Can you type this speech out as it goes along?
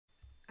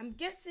I'm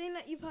guessing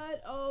that you've heard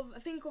of a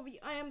thing called the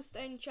I Am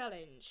Stone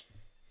Challenge.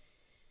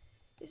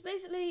 It's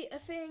basically a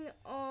thing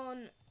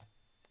on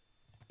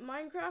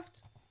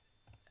Minecraft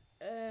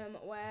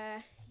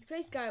where you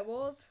play Sky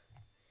Wars,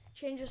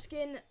 change your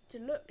skin to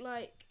look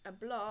like a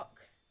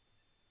block,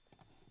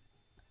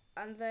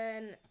 and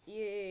then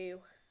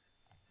you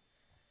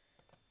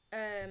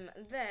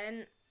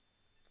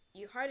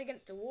hide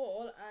against a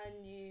wall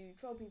and you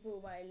troll people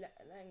by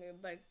letting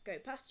them go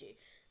past you.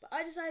 But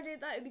I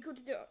decided that it'd be cool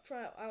to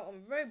try it out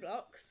on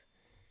Roblox,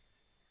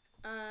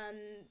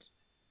 and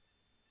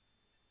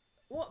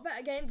what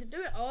better game to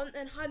do it on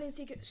than Hide and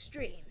Seek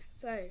Extreme?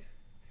 So,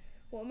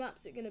 what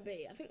map's it gonna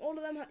be? I think all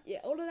of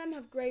them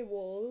have grey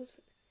walls.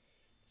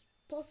 It's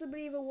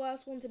possibly the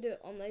worst one to do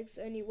it on though, because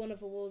only one of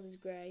the walls is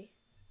grey.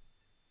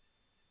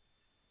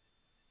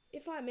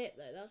 If I admit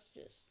though, that's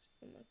just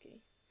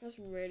unlucky. That's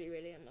really,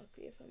 really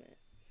unlucky if I admit.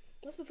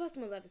 That's the first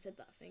time I've ever said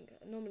that, I think.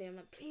 Normally I'm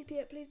like, please be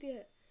it, please be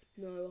it.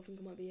 No, I think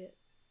I might be it.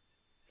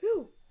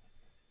 Phew!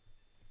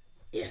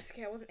 Yes,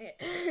 okay, I wasn't it.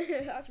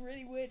 That's a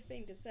really weird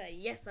thing to say.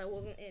 Yes, I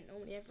wasn't it.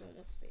 Normally everyone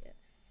wants to be it.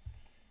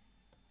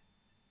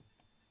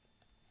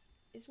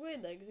 It's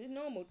weird though, because in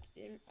normal,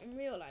 in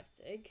real life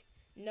Tig,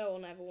 no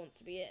one ever wants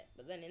to be it.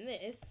 But then in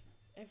this,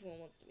 everyone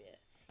wants to be it.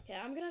 Okay,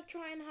 I'm gonna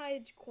try and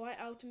hide quite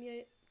out in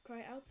the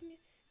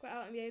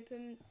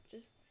open,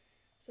 just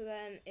so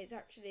then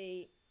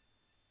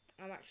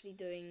I'm actually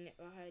doing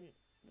behind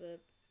the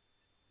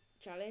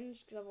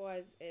challenge, because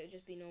otherwise it would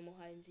just be normal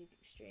hide and seek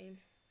extreme.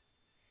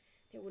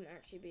 It wouldn't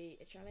actually be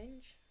a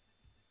challenge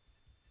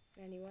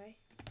anyway.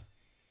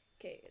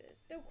 Okay, there's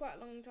still quite a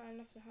long time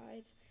left to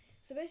hide.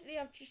 So basically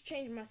I've just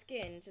changed my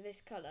skin to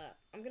this colour.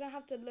 I'm gonna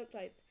have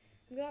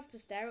to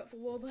stare at the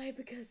wall though,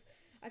 because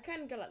I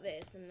kind of go like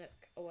this and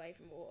look away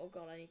from the wall. Oh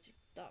god, I need to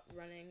start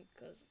running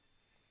because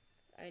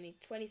only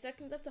 20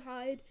 seconds left to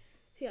hide.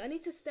 So yeah, I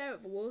need to stare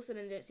at the wall so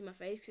then they don't see my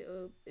face, because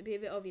it'll be a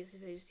bit obvious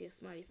if they just see a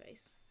smiley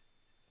face.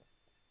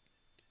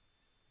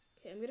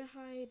 Okay, I'm gonna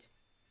hide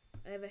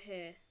over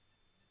here.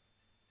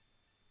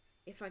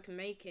 If I can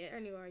make it,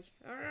 anyway.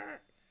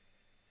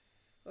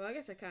 Well, I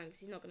guess I can, because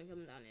he's not going to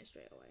come down here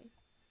straight away.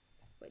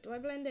 Wait, do I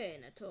blend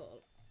in at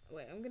all?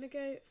 Wait, I'm going to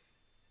go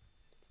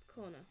to the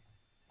corner.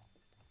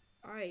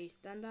 I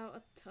stand out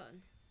a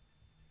ton.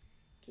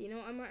 Okay, you know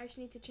what? I might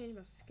actually need to change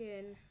my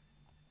skin.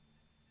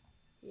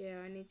 Yeah,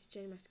 I need to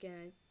change my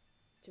skin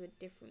to a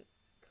different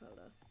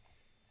colour.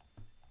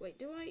 Wait,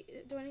 do I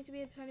need to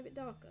be a tiny bit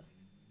darker?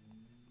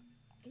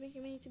 I think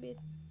I need to be a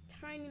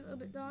tiny little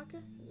bit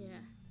darker? Yeah.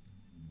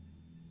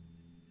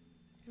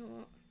 You know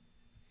what?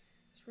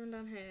 Let's run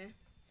down here.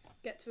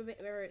 Get to a bit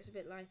where it's a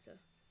bit lighter.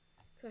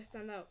 Because I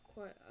stand out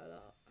quite a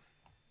lot.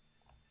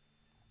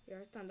 Yeah,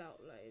 I stand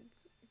out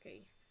loads.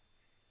 Okay.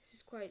 This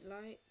is quite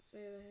light. So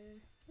over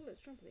here. Oh, there's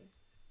trampoline.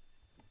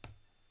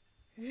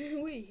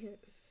 Wee.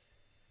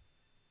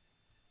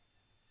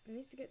 I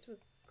need to get to a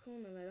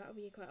corner though. That'll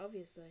be quite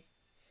obvious though.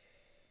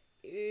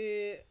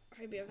 I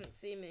hope he doesn't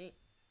see me.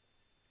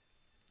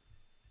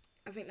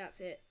 I think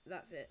that's it.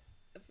 That's it.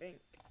 I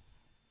think.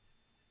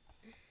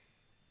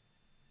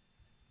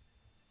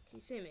 Can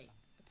you see me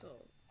at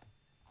all?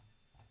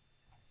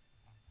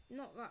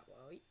 Not that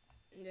well.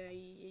 Yeah,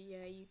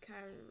 you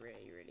can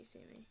really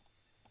see me.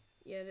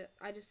 Yeah,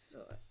 I just saw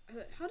it.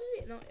 How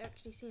did it not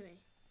actually see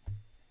me?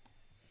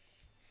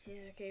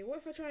 Yeah, okay. What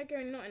if I try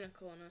going not in a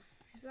corner?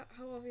 Is that,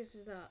 how obvious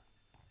is that?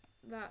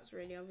 That's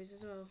really obvious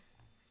as well.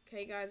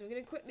 Okay, guys, I'm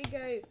gonna quickly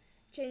go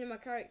change my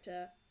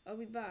character. I'll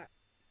be back.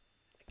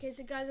 Okay,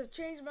 so guys, I've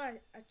changed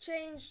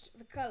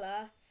the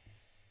colour.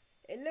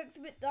 It looks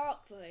a bit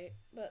dark though,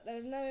 but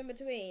there's no in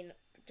between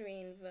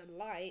the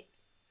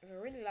light, the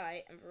really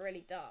light, and the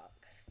really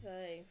dark. So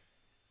I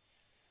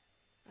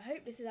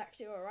hope this is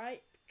actually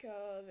alright,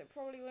 because it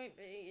probably won't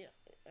be.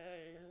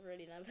 I'm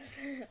really nervous.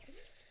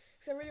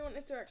 So I really want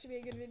this to actually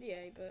be a good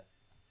video, but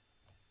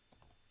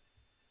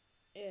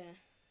yeah.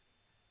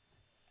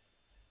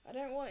 I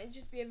don't want it to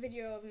just be a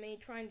video of me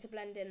trying to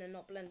blend in and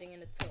not blending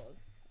in at all.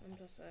 And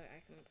plus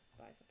I can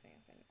buy something,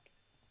 I think.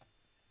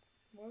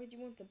 Why would you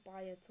want to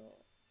buy a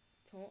taunt?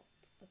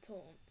 A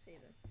taunt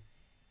even.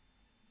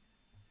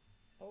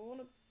 I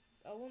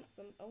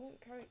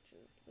want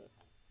characters, but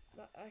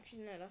that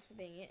actually no, that's for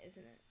being it,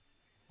 isn't it?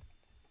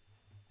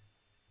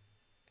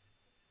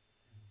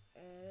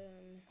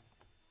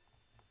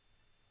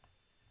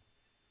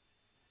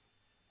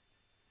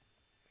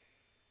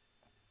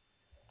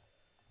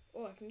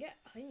 Oh, I can get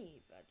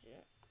honey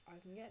badger. I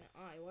can get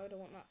an eye. Why would I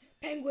want that?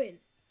 Penguin.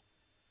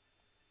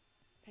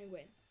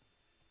 Penguin.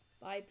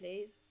 Bye,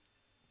 please.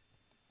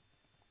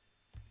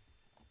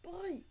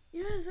 Bye!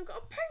 Yes, I've got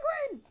a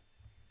penguin!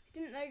 If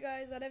you didn't know,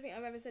 guys, I don't think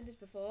I've ever said this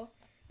before,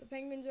 but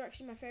penguins are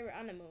actually my favourite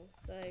animal,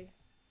 so yeah,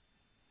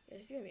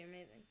 this is going to be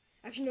amazing.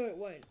 Actually, no, it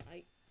won't.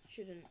 I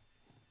shouldn't.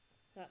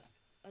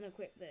 That's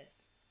unequip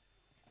this.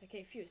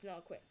 Okay, phew, it's not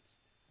equipped.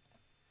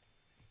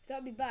 So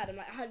that would be bad. I'm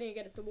like hiding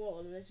against the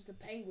wall and there's just a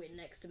penguin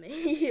next to me.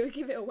 It would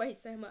give it away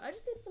so much. I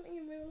just did something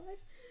in real life.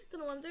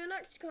 Don't know what I'm doing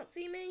next. You can't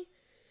see me.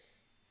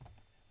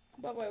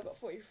 By the way, I've got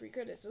 43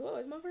 credits as well.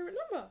 It's my favourite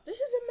number. This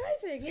is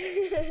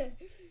amazing.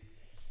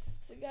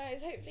 So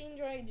guys, hopefully you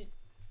enjoyed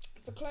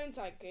for Clone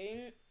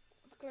Tycoon.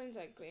 For Clone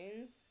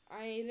Tycoons,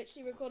 I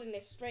literally recording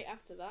this straight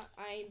after that.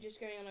 I'm just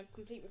going on a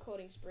complete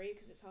recording spree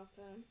because it's half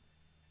term.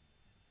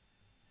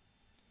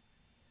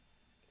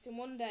 So in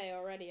one day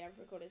already I've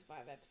recorded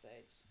 5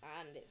 episodes,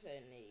 and it's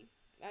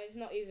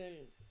not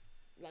even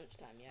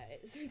lunchtime yet.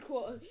 It's it's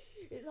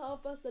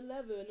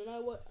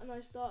 11:30, and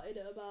I started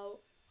at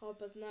about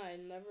 9:30,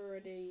 and I've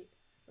already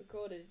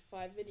recorded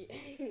 5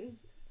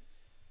 videos.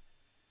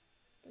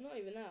 But not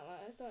even that,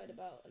 like I started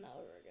about an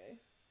hour ago.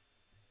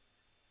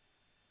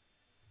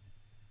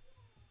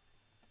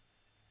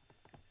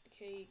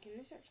 Okay, can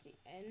this actually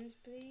end,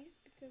 please?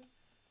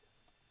 Because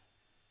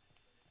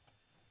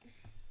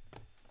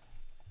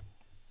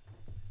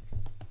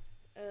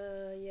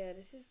yeah,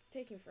 this is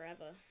taking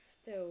forever.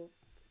 Still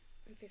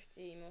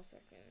 15 more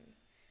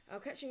seconds. I'll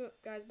catch you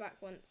guys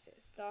back once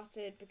it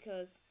started,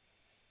 because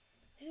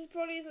this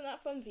probably isn't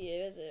that fun for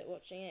you, is it?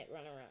 Watching it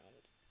run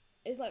around.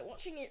 It's like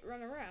watching it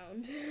run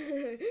around.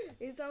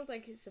 It sounds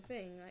like it's a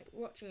thing, like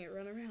watching it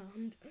run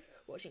around.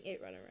 Watching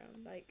it run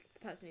around, like the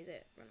person who's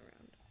it run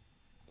around.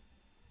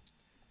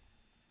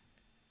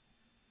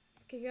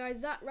 Okay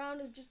guys, that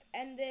round has just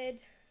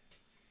ended.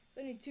 It's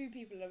only 2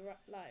 people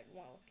alive.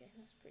 Wow, okay,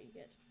 that's pretty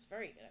good. It's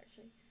very good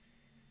actually.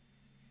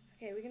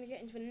 Okay, we're gonna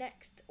get into the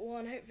next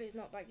one. Hopefully it's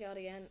not backyard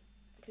again.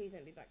 Please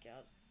don't be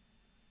backyard.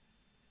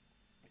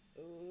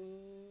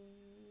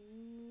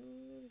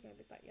 Ooh, it's gonna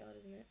be backyard,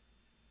 isn't it?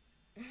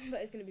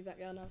 But it's gonna be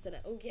backyard now. I've said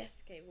it. Oh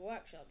yes, okay, the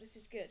workshop. This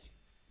is good.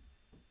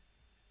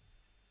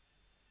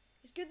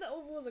 It's good that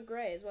all the walls are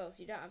grey as well,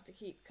 so you don't have to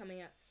keep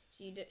coming up.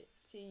 So you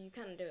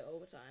can do it all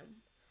the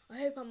time. I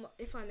hope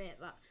if I'm it,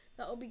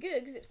 that'll be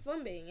good because it's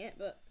fun being it,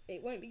 but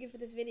it won't be good for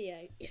this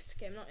video. Yes,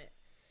 okay, I'm not it.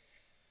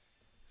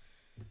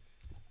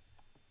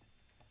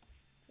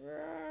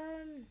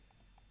 Run.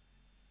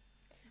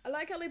 I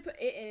like how they put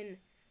it in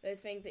those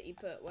things that you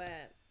put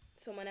where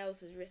someone else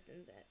has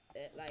written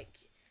it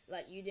like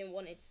you didn't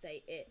want it to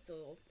say it,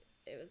 or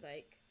it was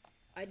like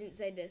I didn't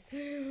say this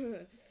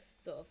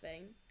sort of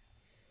thing,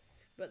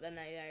 but then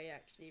they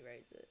actually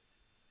wrote it.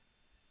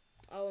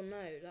 Oh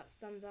no, that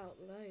stands out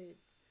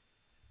loads.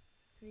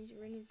 I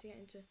really need to get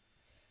into.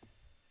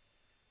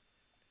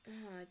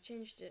 I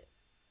changed it.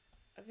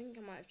 I think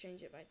I might have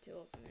changed it by 2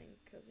 or something,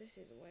 because this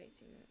is way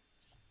too much.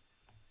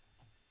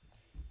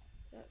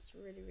 That's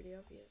really, really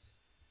obvious.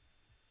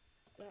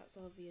 That's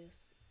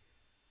obvious.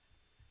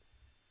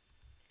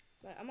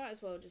 Like, I might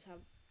as well just I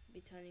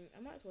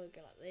might as well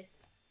go like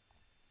this.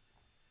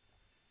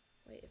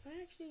 Wait, if I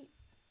actually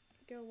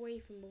go away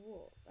from the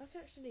wall, that's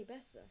actually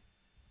better,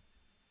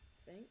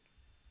 I think.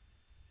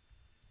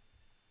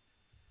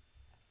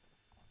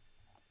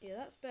 Yeah,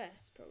 that's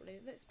best, probably.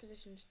 That's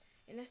positioned,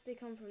 unless they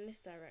come from this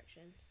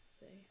direction,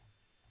 so.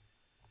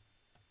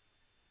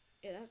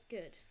 Yeah, that's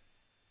good.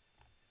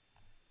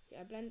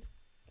 Yeah, I blend.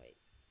 Wait.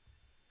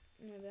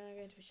 No, then I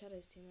go into the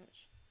shadows too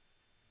much.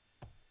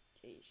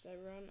 Gee, should I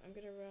run? I'm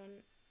gonna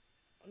run.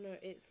 Oh no,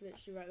 it's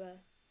literally right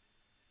there.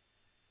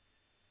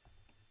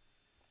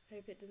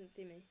 Hope it doesn't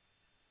see me.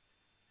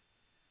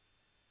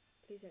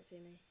 Please don't see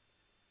me.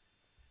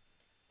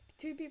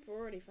 2 people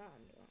already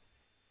found. Wow.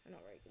 They're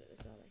not very good at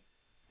this, are they?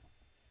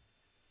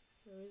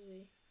 Where is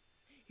he?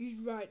 He's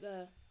right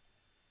there.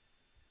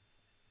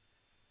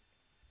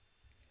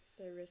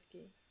 So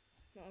risky.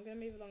 Well, I'm gonna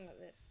move along like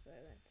this, so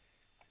then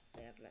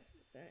it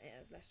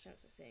has less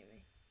chance of seeing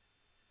me.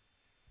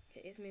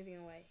 Okay, it's moving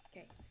away.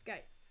 Okay, let's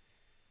go.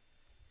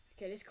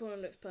 Okay, this corner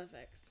looks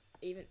perfect.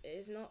 Even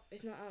it's not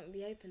out in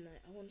the open though.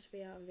 I want it to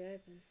be out in the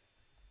open.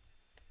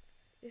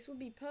 This would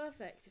be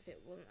perfect if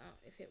it wasn't out.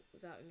 If it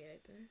was out in the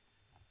open.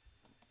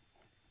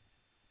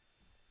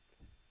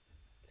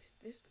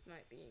 This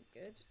might be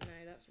good.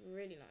 No, that's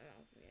really not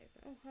out in the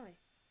open. Oh hi.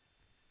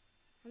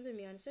 I'm doing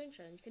behind a stone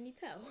challenge. Can you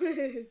tell?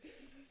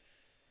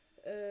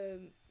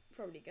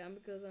 Probably can,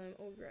 because I'm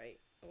all great.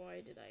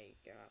 Why did I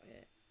go out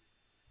here?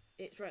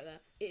 It's right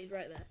there. It is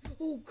right there.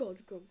 Oh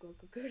god, god, god,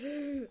 god, god.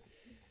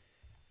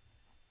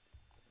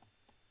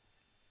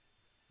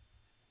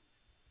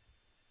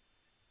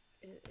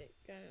 It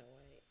going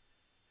away.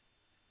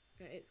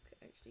 No, it's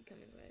actually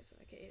coming closer.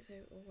 Okay, it's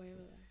way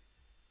over there.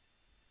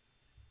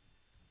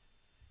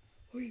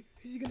 Wait,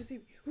 is he gonna see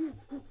me? Ooh,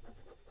 ooh,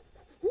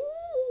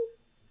 ooh.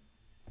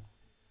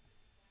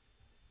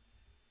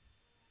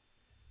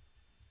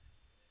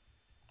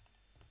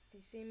 Can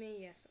you see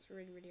me? Yes, that's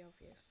really, really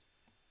obvious.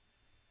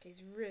 Okay,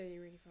 he's really,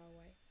 really far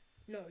away.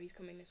 No, he's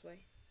coming this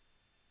way.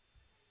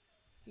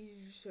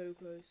 He's so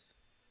close.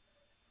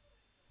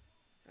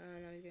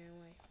 Now he's going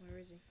away. Where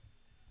is he?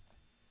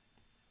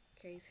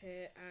 Okay, he's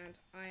here, and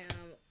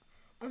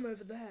I'm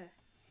over there.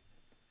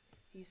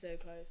 He's so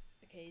close.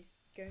 Okay, he's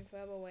going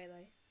further away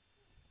though.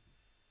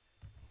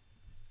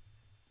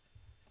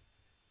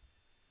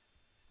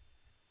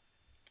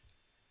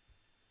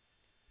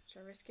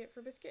 Should I risk it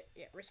for a biscuit?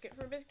 Yeah, risk it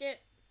for a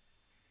biscuit.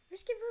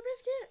 Risk it for a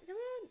biscuit. Come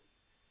on.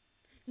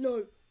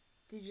 No.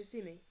 Did you just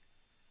see me?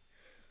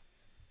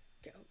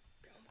 Get on board.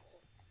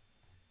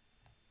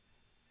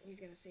 He's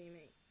gonna see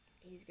me.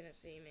 He's gonna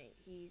see me.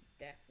 He's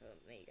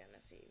definitely gonna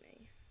see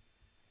me.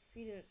 If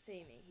he didn't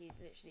see me, he's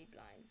literally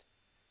blind.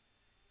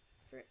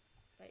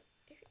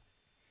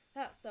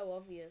 That's so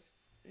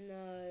obvious.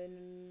 No.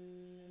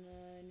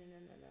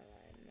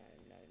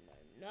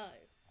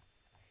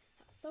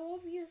 That's so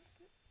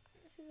obvious.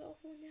 This is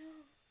awful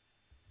now.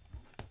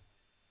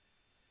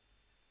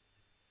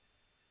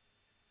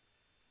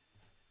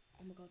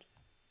 Oh my god.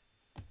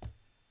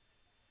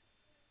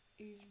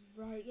 He's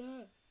right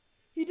there.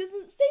 He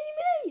doesn't see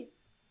me!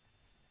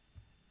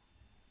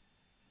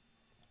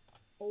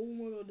 Oh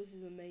my god, this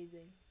is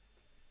amazing.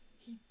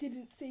 He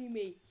didn't see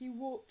me. He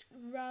walked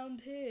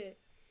round here.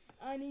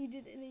 And he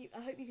didn't even...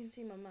 I hope you can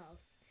see my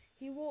mouse.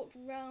 He walked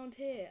round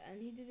here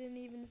and he didn't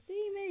even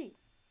see me.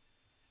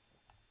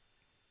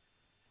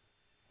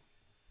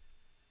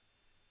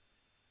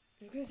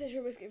 I was going to say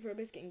a biscuit for a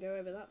biscuit and go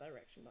over that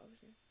direction, but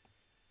obviously...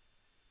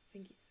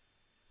 Thank you.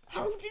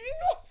 How did you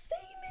not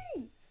see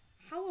me?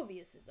 How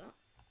obvious is that?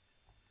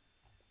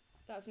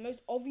 That's the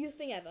most obvious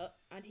thing ever,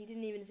 and he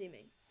didn't even see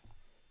me.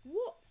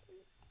 What?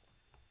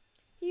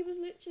 He was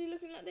literally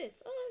looking like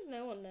this. Oh, there's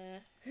no one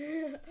there.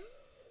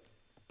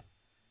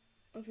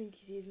 I think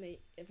he sees me.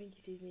 I think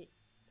he sees me.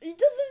 He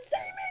doesn't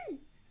see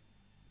me!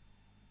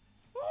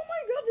 Oh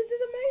my god, this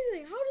is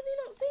amazing. How does he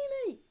not see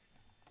me?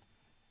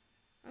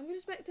 I'm going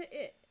to spectate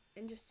it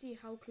and just see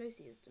how close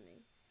he is to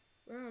me.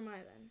 Where am I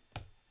then?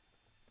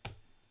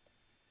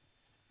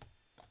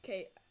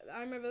 Okay,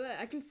 I'm over there.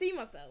 I can see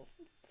myself.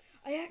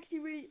 I actually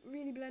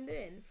really blend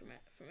in from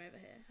over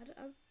here.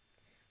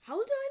 How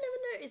did I never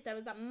notice there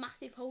was that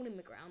massive hole in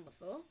the ground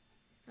before?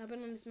 I've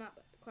been on this map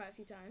quite a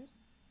few times.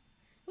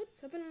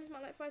 What? I've been on this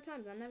map like 5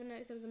 times and I never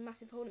noticed there was a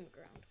massive hole in the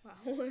ground. Wow.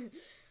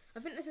 I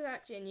think this is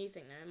actually a new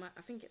thing now.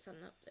 I think it's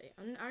an update.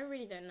 I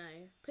really don't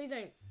know. Please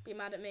don't be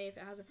mad at me if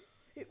it hasn't.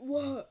 It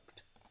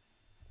worked.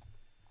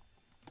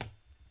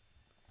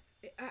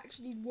 It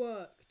actually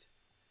worked.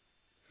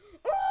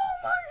 Oh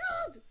my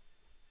god!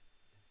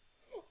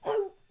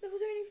 Oh, there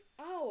was only...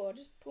 Ow, I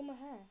just pulled my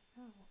hair.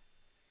 Ow.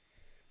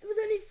 There was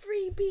only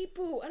 3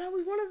 people and I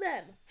was one of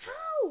them.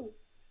 How?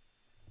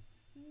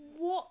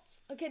 What?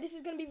 Okay, this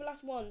is going to be the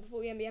last one before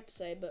we end the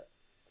episode, but...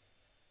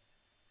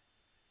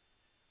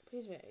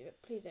 Please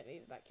don't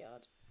move the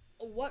backyard.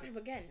 Oh, workshop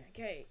again.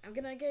 Okay, I'm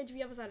going to go to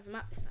the other side of the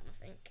map this time, I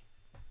think.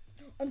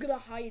 I'm going to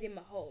hide in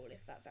the hole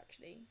if that's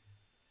actually...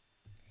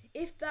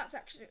 If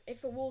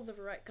the walls are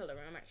the right colour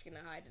and I'm actually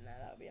going to hide in there,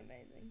 that would be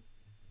amazing.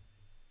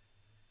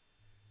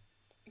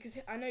 Because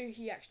I know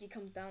he actually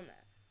comes down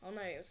there. Oh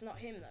no, it's not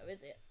him though,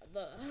 is it?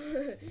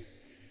 They're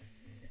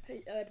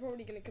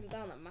probably going to come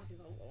down that massive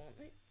hole, aren't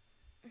they?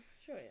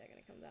 Surely they're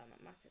going to come down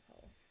that massive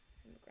hole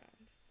in the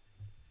ground.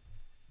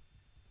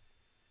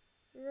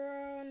 We've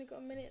only got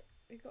a minute.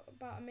 We've got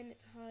about a minute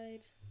to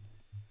hide.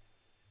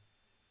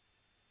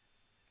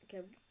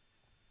 Okay.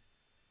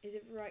 Is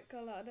it the right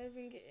colour? I don't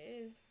think it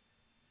is.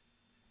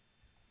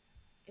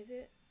 Is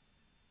it?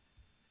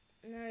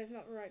 No, it's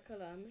not the right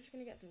colour. I'm just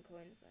going to get some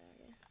coins though,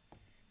 yeah.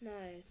 No,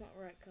 it's not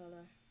the right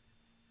colour.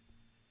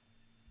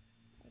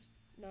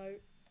 No.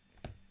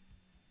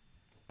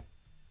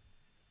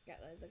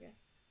 Get those, I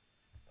guess.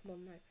 Come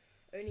on, no.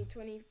 Only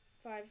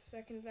 25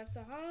 seconds left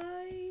to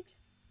hide.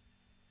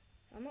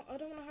 I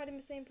don't want to hide in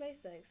the same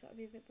place though, because that would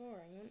be a bit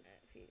boring, wouldn't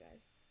it, for you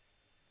guys?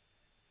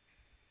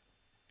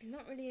 There's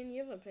not really any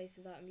other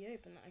places out in the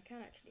open that I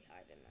can actually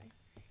hide in though.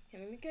 Okay,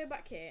 let me go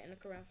back here and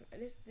look around.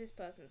 This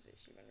person's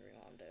literally wondering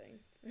what I'm doing.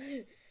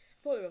 I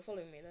thought they were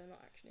following me, they're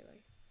not actually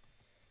though.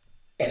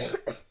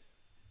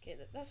 Okay,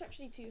 that's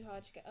actually too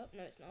hard to get up.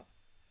 No, it's not.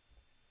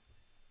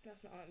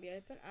 That's not out in the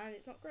open, and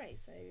it's not grey,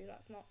 so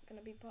that's not going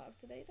to be part of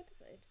today's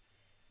episode.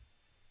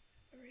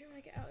 I really want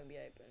to get out in the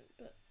open,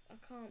 but I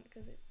can't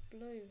because it's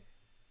blue.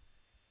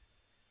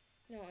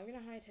 No, I'm going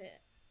to hide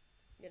here.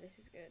 Yeah, this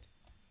is good.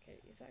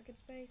 Okay, is that a good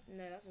space?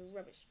 No, that's a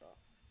rubbish spot.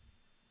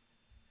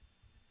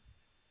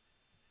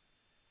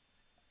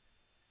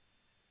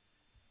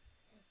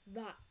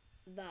 That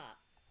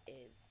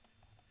is...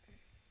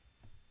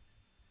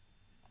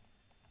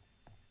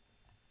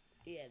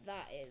 Yeah,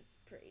 that is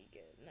pretty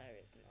good. No,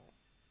 it's not.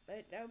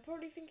 They'll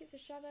probably think it's a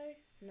shadow.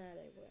 No,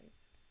 they won't.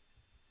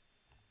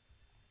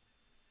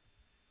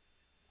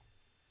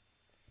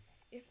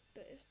 If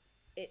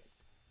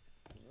it's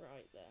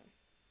right there.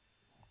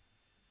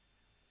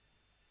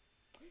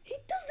 He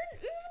doesn't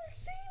even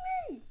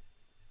see me!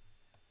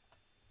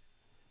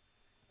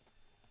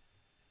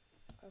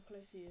 Look how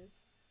close he is.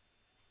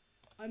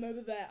 I'm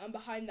over there. I'm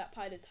behind that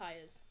pile of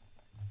tyres.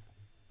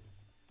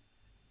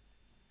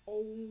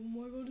 Oh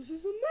my god, this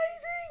is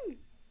amazing!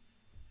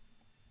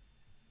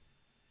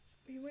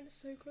 He went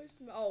so close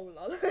to me. Oh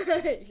lol.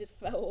 He just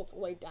fell all the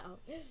way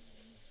down.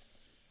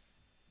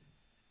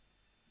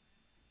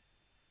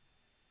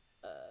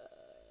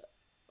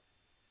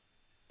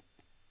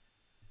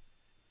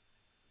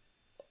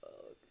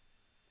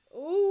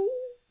 Oh,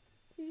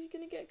 he's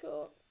gonna get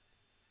caught.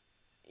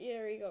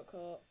 Yeah, he got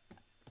caught.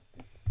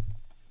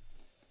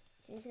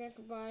 So I think I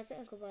could buy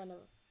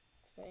another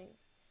thing.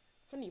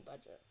 Honey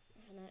budget.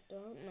 No, I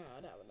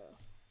don't know.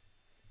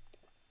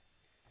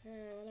 I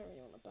don't really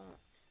want a bat.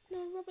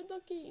 No, rubber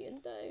ducky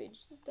and Doge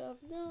stuff.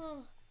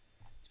 No.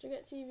 Should I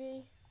get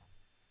TV?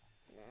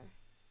 Nah.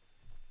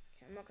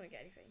 Okay, I'm not gonna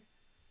get anything.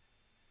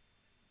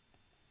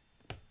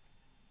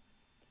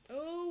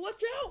 Oh,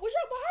 watch out! Watch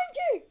out behind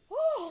you!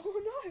 Oh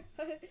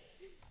no!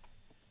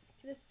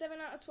 There's 7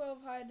 out of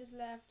 12 hiders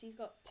left. He's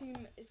got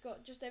It's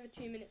got just over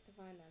 2 minutes to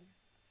find them.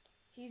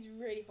 He's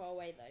really far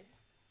away though.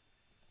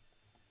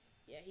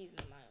 Yeah, he's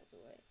miles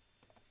away.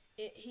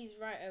 He's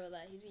right over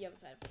there. He's the other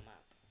side of the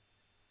map.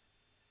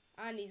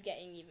 And he's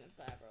getting even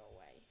further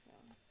away.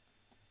 Well,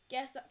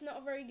 guess that's not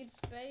a very good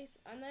space.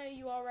 I know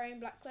you are wearing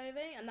black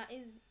clothing, and that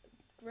is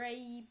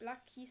grey,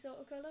 blacky sort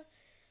of colour,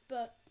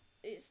 but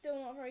it's still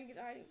not a very good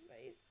hiding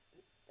space.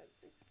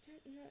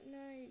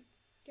 No,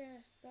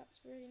 guess that's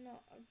really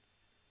not.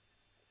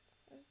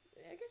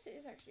 I guess it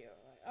is actually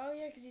alright. Oh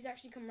yeah, because he's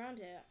actually come around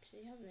here,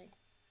 actually, hasn't he?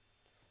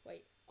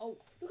 Wait. Oh,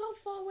 look how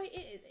far away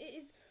it is. It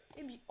is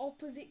in the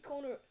opposite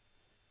corner.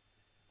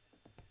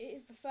 It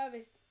is the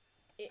furthest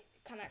it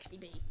can actually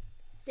be.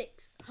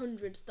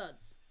 600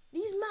 studs.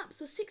 These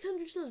maps are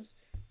 600 studs.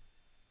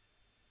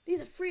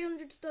 These are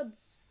 300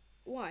 studs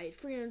wide,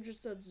 300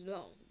 studs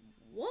long.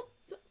 What?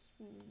 That's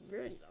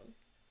really long.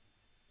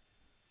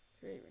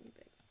 It's really, really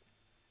big.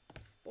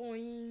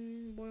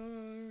 Boing,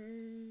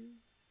 boing.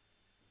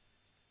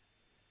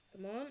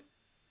 Come on.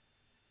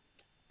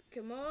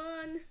 Come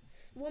on.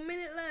 1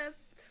 minute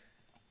left.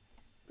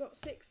 Got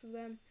 6 of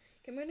them.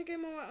 Okay, I'm going to go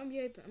more out on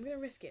the open. I'm going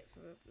to risk it for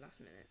the last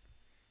minute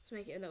to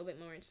make it a little bit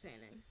more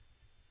entertaining.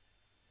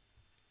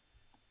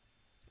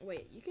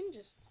 Wait,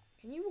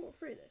 can you walk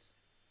through this?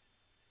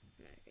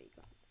 No, okay, you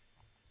can't.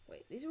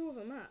 Wait, these are all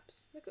the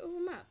maps. Look at all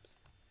the maps.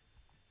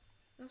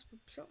 That's the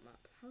shop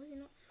map. How is he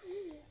not?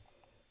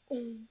 Oh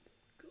my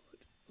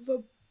god.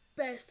 The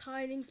best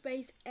hiding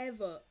space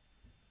ever.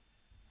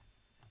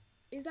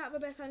 Is that the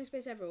best hiding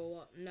space ever or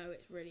what? No,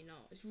 it's really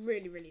not. It's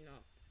really, really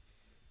not.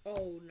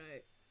 Oh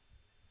no.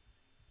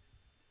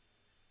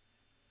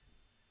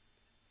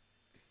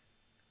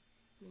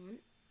 Come on.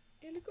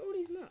 Yeah, look at all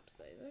these maps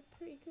though. They're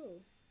pretty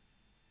cool.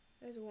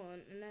 There's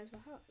one, and there's the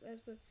house.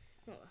 There's the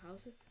not the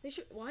houses.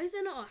 Why is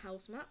there not a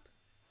house map?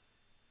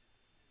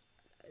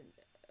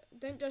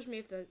 Don't judge me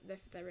if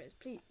there is.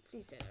 Please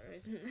say there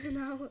isn't.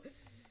 Now,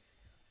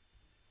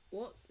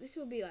 this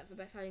would be like the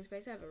best hiding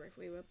space ever if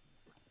we were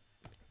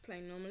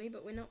playing normally,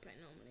 but we're not playing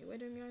normally. We're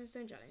doing the Iron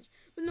Stone challenge,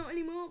 but not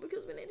anymore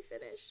because we're nearly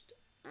finished,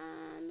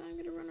 and I'm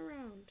gonna run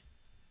around.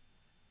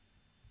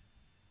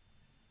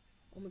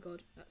 Oh my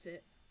god, that's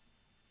it.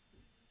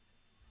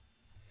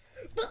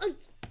 Button.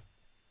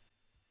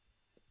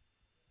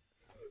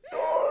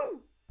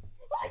 No!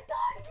 I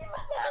died in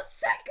the last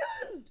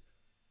second!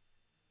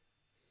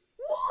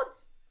 What?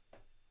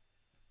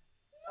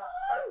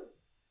 No!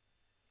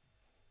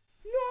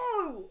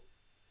 No!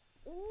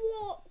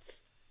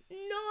 What?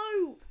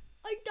 No!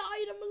 I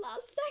died in the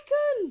last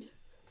second!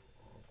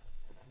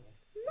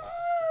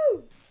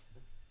 No!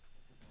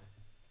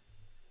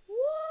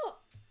 What?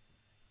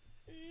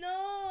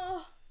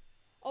 No!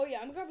 Oh yeah,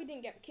 I'm glad we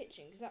didn't get the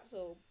kitchen because that's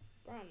all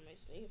brown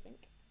mostly, I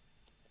think.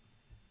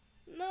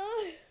 No!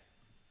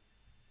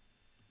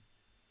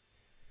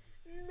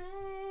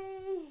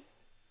 No!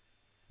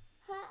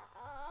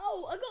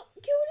 How? I got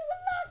killed in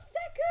the last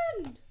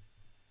second!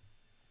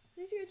 I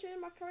need to go change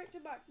my character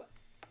back, but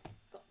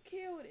got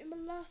killed in the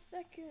last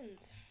second.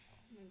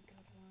 Oh my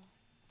god, wow.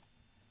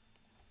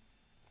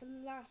 The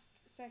last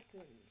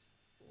second.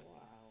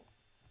 Wow.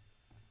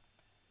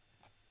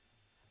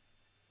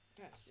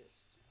 That's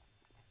just...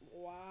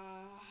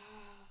 wow.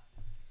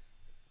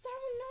 So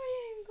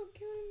annoying! Got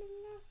killed in the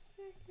last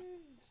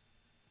second.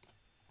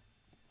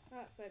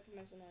 That's like the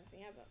most annoying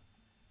thing ever.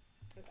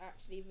 That's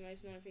actually the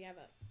most annoying thing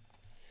ever.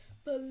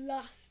 The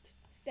last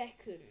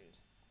second.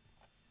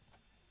 Oh my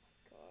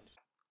god.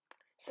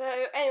 So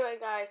anyway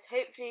guys,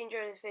 hopefully you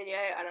enjoyed this video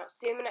and I'll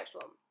see you in the next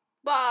one.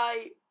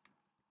 Bye!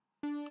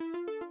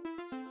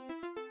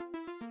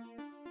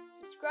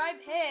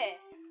 Subscribe here.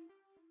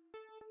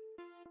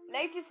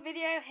 Latest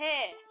video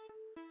here.